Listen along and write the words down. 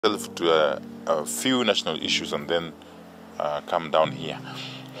to a few national issues and then come down here.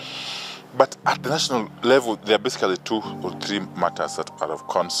 But at the national level, there are basically 2 or 3 matters that are of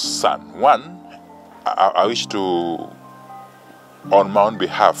concern. One, I wish to, on my own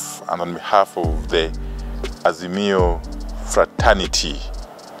behalf and on behalf of the Azimio fraternity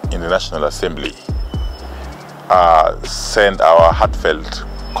in the National Assembly, send our heartfelt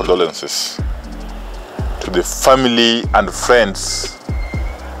condolences to the family and friends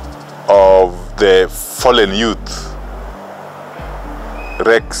of the fallen youth,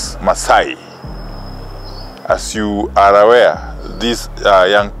 Rex Masai. As you are aware, this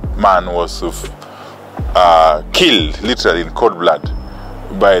young man was killed literally in cold blood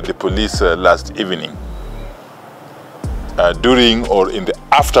by the police last evening during or in the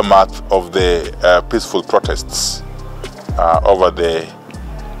aftermath of the peaceful protests over the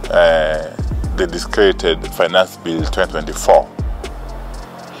discredited Finance Bill 2024.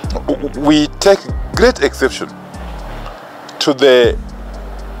 We take great exception to the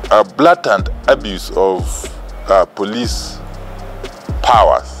blatant abuse of police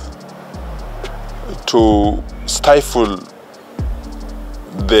powers to stifle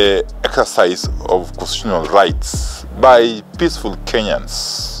the exercise of constitutional rights by peaceful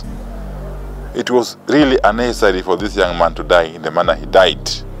Kenyans. It was really unnecessary for this young man to die in the manner he died,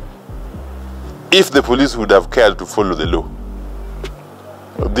 if the police would have cared to follow the law.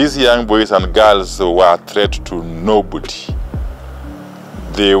 These young boys and girls were a threat to nobody.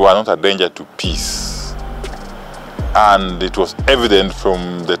 They were not a danger to peace. And it was evident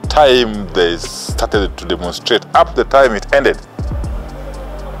from the time they started to demonstrate up the time it ended.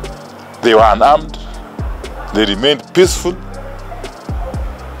 They were unarmed, they remained peaceful,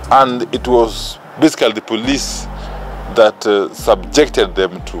 and it was basically the police that subjected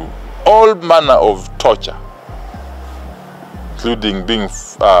them to all manner of torture, including being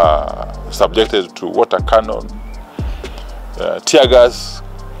subjected to water cannon, tear gas,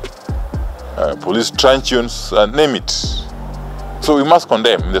 police truncheons, name it. So we must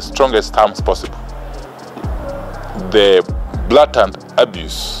condemn in the strongest terms possible the blatant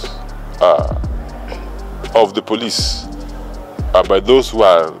abuse of the police by those who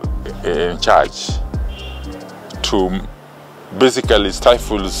are in charge to basically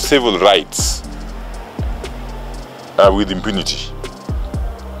stifle civil rights with impunity.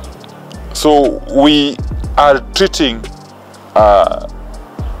 So we are treating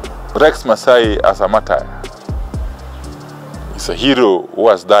Rex Masai as a martyr. He's a hero who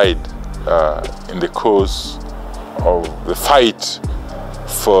has died in the cause of the fight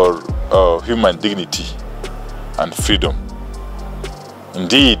for human dignity and freedom.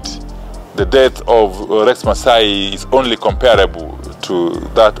 Indeed, the death of Rex Masai is only comparable to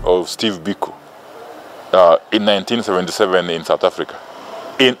that of Steve Biko in 1977 in South Africa,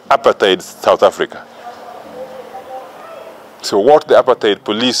 in apartheid South Africa. So what the apartheid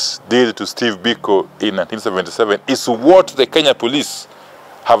police did to Steve Biko in 1977 is what the Kenya police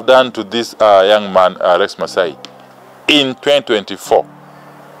have done to this young man, Rex Masai, in 2024,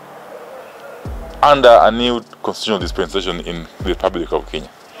 under a new constitutional dispensation in the Republic of Kenya.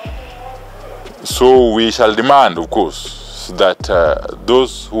 So we shall demand, of course, that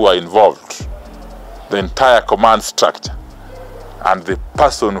those who are involved, the entire command structure, and the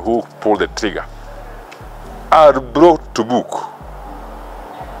person who pulled the trigger, are brought to book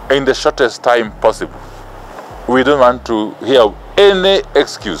in the shortest time possible. We don't want to hear any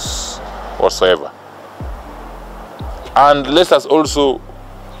excuse whatsoever. And let us also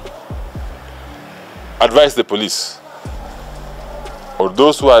advise the police, or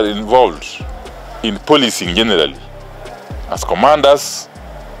those who are involved in policing generally, as commanders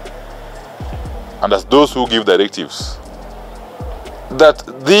and as those who give directives, that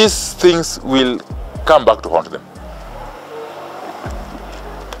these things will come back to haunt them.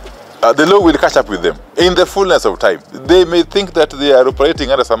 The law will catch up with them in the fullness of time. They may think that they are operating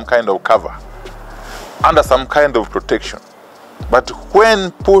under some kind of cover, under some kind of protection. But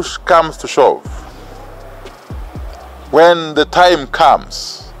when push comes to shove, when the time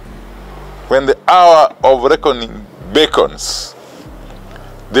comes, when the hour of reckoning beckons,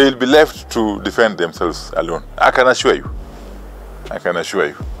 they will be left to defend themselves alone. I can assure you. I can assure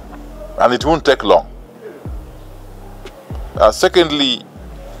you. And it won't take long. Secondly,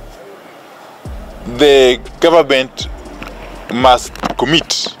 the government must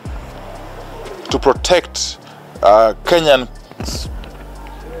commit to protect Kenyan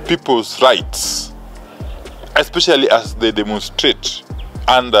people's rights, especially as they demonstrate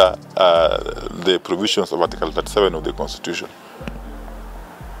under the provisions of Article 37 of the Constitution.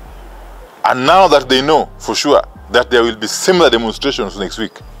 And now that they know for sure that there will be similar demonstrations next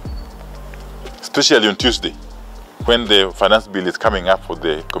week, especially on Tuesday, when the finance bill is coming up for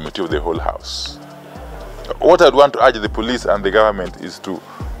the committee of the whole house. What I'd want to urge the police and the government is to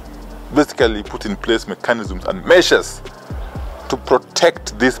basically put in place mechanisms and measures to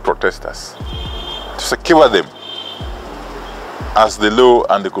protect these protesters, to secure them as the law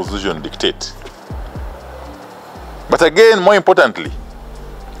and the constitution dictate. But again, more importantly,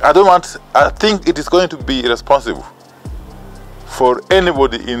 I think it is going to be irresponsible for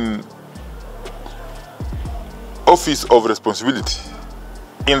anybody in office of responsibility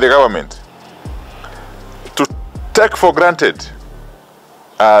in the government to take for granted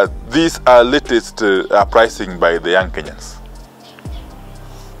this latest uprising by the young Kenyans.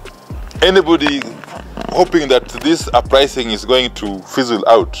 Anybody hoping that this uprising is going to fizzle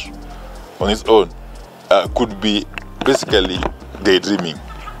out on its own could be basically daydreaming.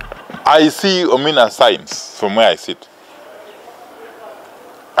 I see ominous signs from where I sit.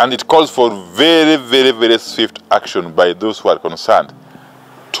 And it calls for very, very, very swift action by those who are concerned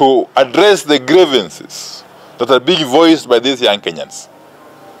to address the grievances that are being voiced by these young Kenyans.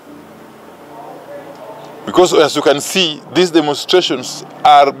 Because as you can see, these demonstrations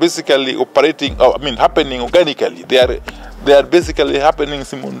are basically happening organically. They are basically happening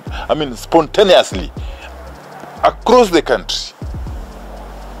spontaneously across the country.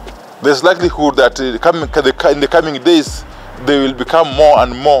 There's likelihood that in the coming days they will become more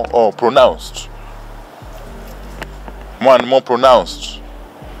and more pronounced. More and more pronounced.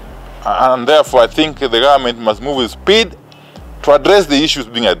 And therefore I think the government must move with speed to address the issues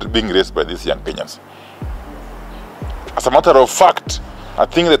being raised by these young Kenyans. As a matter of fact, I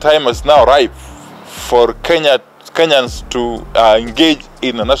think the time is now ripe for Kenyans to engage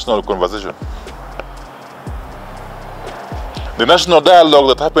in a national conversation. The national dialogue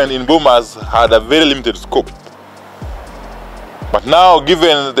that happened in Bomas had a very limited scope. But now,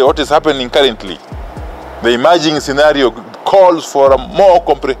 given what is happening currently, the emerging scenario calls for a more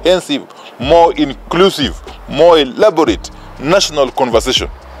comprehensive, more inclusive, more elaborate national conversation.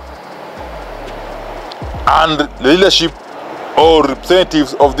 And the leadership or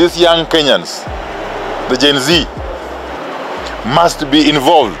representatives of these young Kenyans, the Gen Z, must be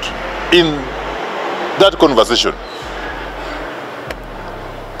involved in that conversation.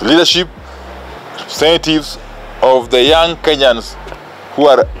 The leadership, representatives of the young Kenyans who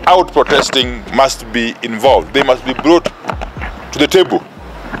are out protesting must be involved. They must be brought to the table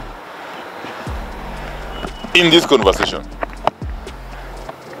in this conversation.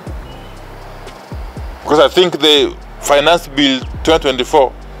 Because I think the Finance Bill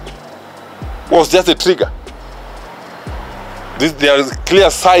 2024 was just a trigger. There are clear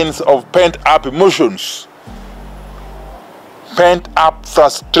signs of pent-up emotions, pent-up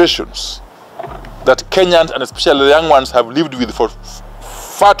frustrations that Kenyans, and especially the young ones, have lived with for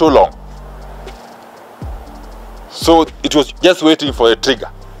far too long. So it was just waiting for a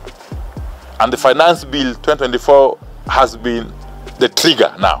trigger. And the Finance Bill 2024 has been the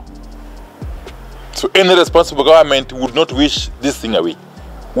trigger now. So any responsible government would not wish this thing away,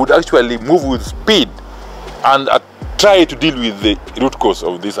 would actually move with speed and try to deal with the root cause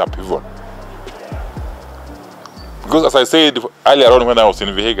of this upheaval. Because as I said earlier on when I was in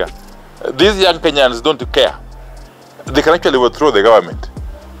Vihiga, these young Kenyans don't care. They can actually overthrow the government,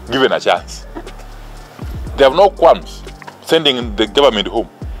 given a chance. They have no qualms sending the government home.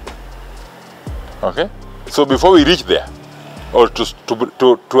 Okay? So before we reach there, or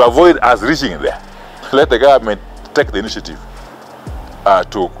to avoid us reaching there, let the government take the initiative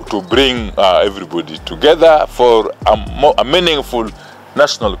to bring everybody together for a meaningful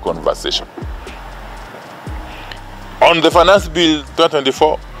national conversation. On the Finance Bill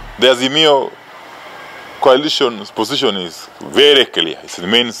 2024, the Azimio coalition's position is very clear. It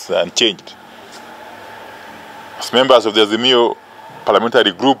remains unchanged. As members of the Azimio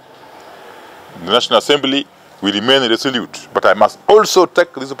parliamentary group, the National Assembly, we remain resolute. But I must also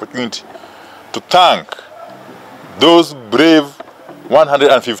take this opportunity to thank those brave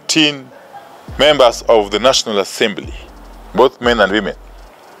 115 members of the National Assembly, both men and women,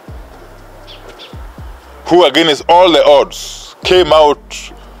 who against all the odds came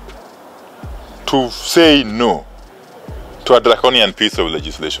out to say no to a draconian piece of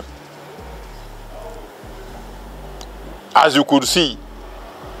legislation. As you could see,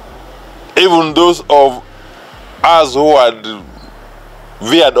 even those of us who had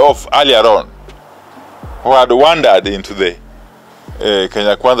veered off earlier on, who had wandered into the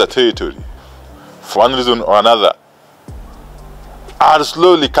Kenya Kwanza territory for one reason or another, are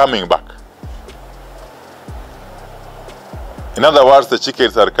slowly coming back. In other words, the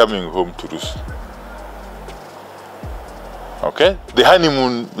chickens are coming home to roost. Okay? The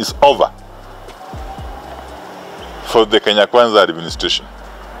honeymoon is over for the Kenya Kwanza administration.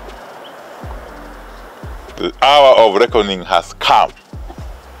 The hour of reckoning has come.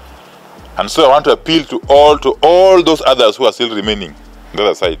 And so I want to appeal to all those others who are still remaining on the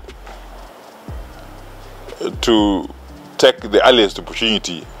other side to take the earliest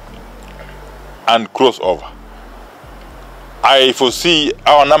opportunity and cross over. I foresee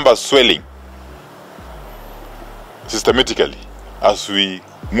our numbers swelling systematically as we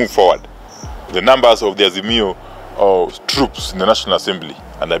move forward. The numbers of the Azimio troops in the National Assembly,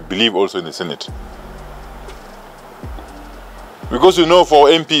 and I believe also in the Senate. Because you know, for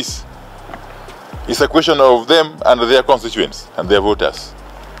MPs, it's a question of them and their constituents and their voters.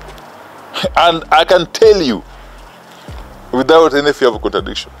 And I can tell you, without any fear of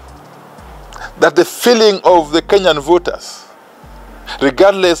contradiction, that the feeling of the Kenyan voters,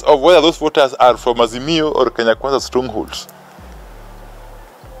 regardless of whether those voters are from Azimio or Kenya Kwanza strongholds,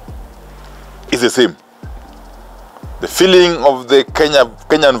 is the same. The feeling of the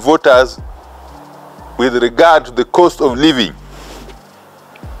Kenyan voters with regard to the cost of living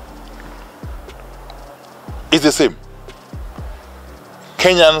is the same.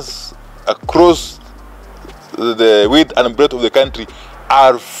 Kenyans across the width and breadth of the country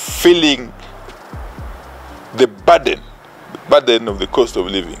are feeling the burden of the cost of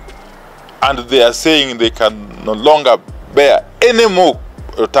living. And they are saying they can no longer bear any more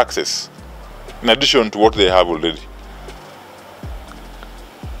taxes in addition to what they have already.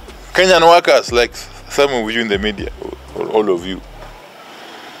 Kenyan workers, like some of you in the media, or all of you,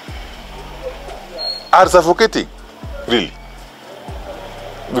 are suffocating, really.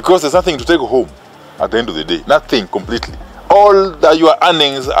 Because there's nothing to take home at the end of the day. Nothing completely. All that your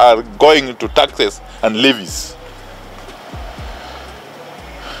earnings are going to taxes and levies.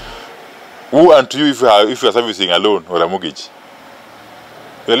 Who and you if you are servicing a loan or a mortgage?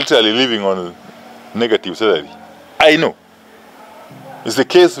 You're literally living on negative salary. I know. It's the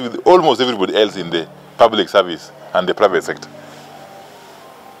case with almost everybody else in the public service and the private sector.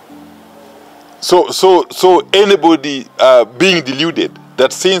 So anybody being deluded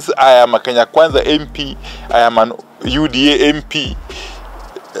that since I am a Kenya Kwanza MP, I am an UDA MP,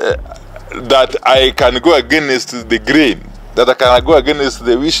 that I can go against the grain, that I can go against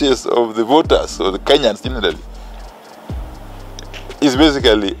the wishes of the voters or the Kenyans generally, is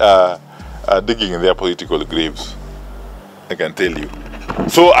basically digging in their political graves, I can tell you.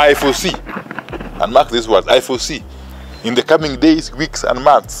 So I foresee, and mark this word, I foresee in the coming days, weeks and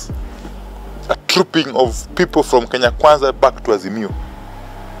months, a trooping of people from Kenya Kwanza back to Azimio.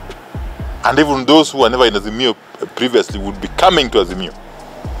 And even those who were never in Azimio previously would be coming to Azimio,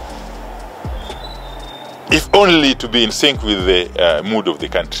 if only to be in sync with the mood of the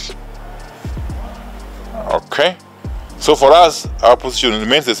country. Okay? So for us, our position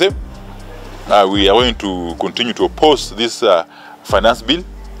remains the same. We are going to continue to oppose this finance bill,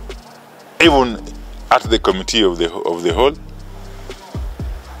 even at the committee of the whole.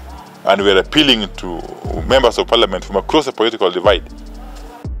 And we are appealing to members of parliament from across the political divide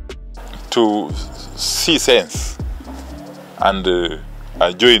to see sense and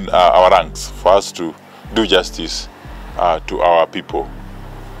join our ranks for us to do justice to our people.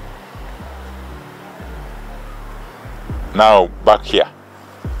 Now, back here.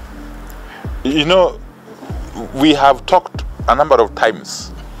 You know, we have talked a number of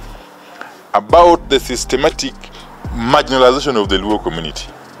times about the systematic marginalization of the Luo community.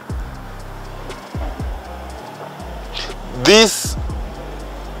 This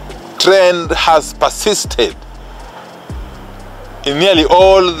trend has persisted in nearly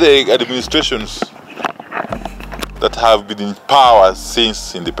all the administrations that have been in power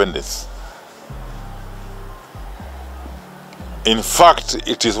since independence. In fact,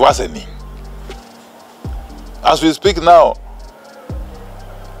 it is worsening. As we speak now,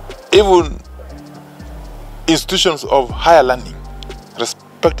 even institutions of higher learning,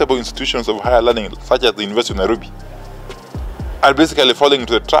 respectable institutions of higher learning, such as the University of Nairobi, are basically falling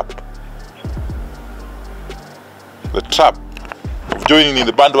into the trap. The trap of joining in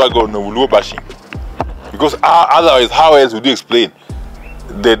the bandwagon of Luo bashing. Because otherwise, how else would you explain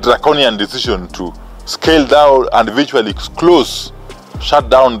the draconian decision to scale down and eventually shut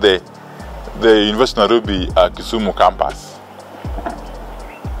down the University of Nairobi Kisumu campus?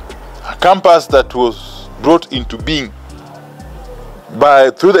 A campus that was brought into being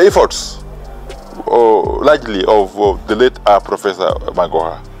through the efforts largely of the late Professor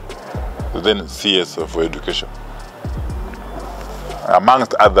Magoha, the then CS for Education,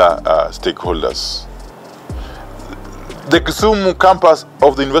 amongst other stakeholders. The Kisumu campus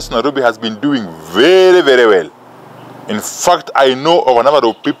of the University of Nairobi has been doing very, very well In fact, I know of a number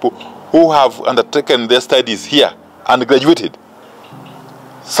of people who have undertaken their studies here and graduated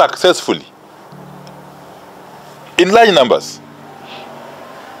successfully in large numbers.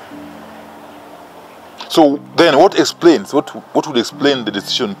 So then what would explain the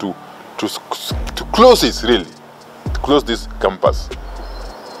decision to close this, really, to close this campus,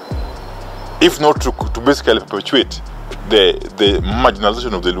 if not to basically perpetuate the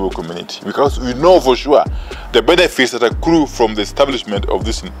marginalization of the Luo community? Because we know for sure the benefits that accrue from the establishment of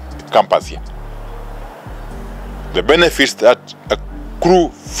this campus here. The benefits that accrue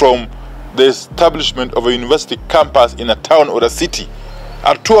from the establishment of a university campus in a town or a city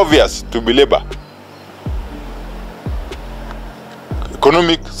are too obvious to belabor.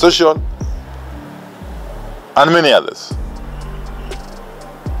 Economic, social, and many others.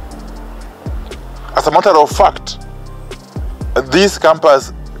 As a matter of fact, this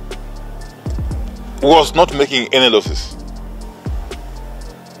campus was not making any losses.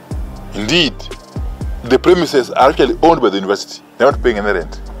 Indeed, the premises are actually owned by the university. They're not paying any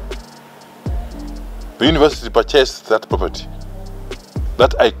rent. The university purchased that property,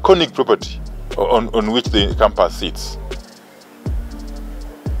 that iconic property on which the campus sits.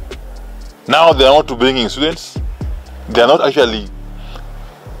 Now they are not bringing students. They are not actually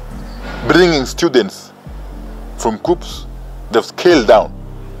bringing students from COOPs. They've scaled down.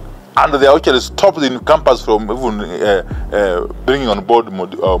 And they actually stopped the campus from even bringing on board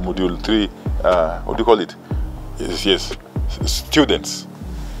Module 3, what do you call it? Yes, students.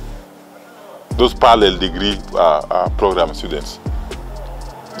 Those parallel degree program students.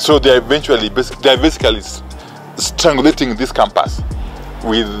 So they are basically strangulating this campus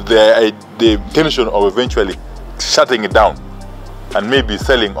with the intention of eventually shutting it down and maybe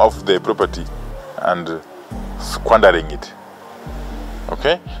selling off the property and squandering it.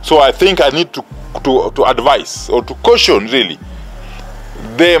 Okay? So I think I need to advise or to caution, really,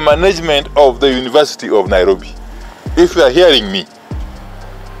 the management of the University of Nairobi, if you are hearing me,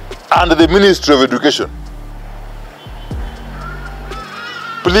 and the Ministry of Education.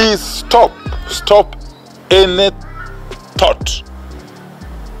 Please stop any thought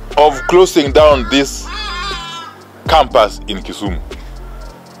of closing down this campus in Kisumu.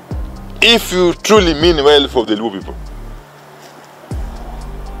 If you truly mean well for the Luo people,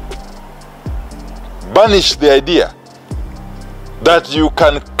 banish the idea that you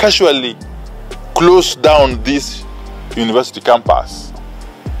can casually close down this university campus.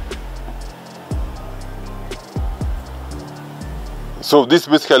 So this is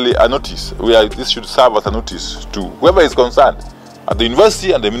basically a notice. This should serve as a notice to whoever is concerned at the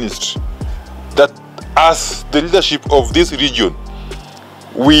university and the ministry, that as the leadership of this region,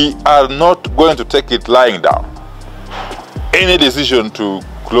 we are not going to take it lying down. Any decision to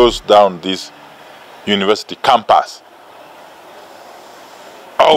close down this university campus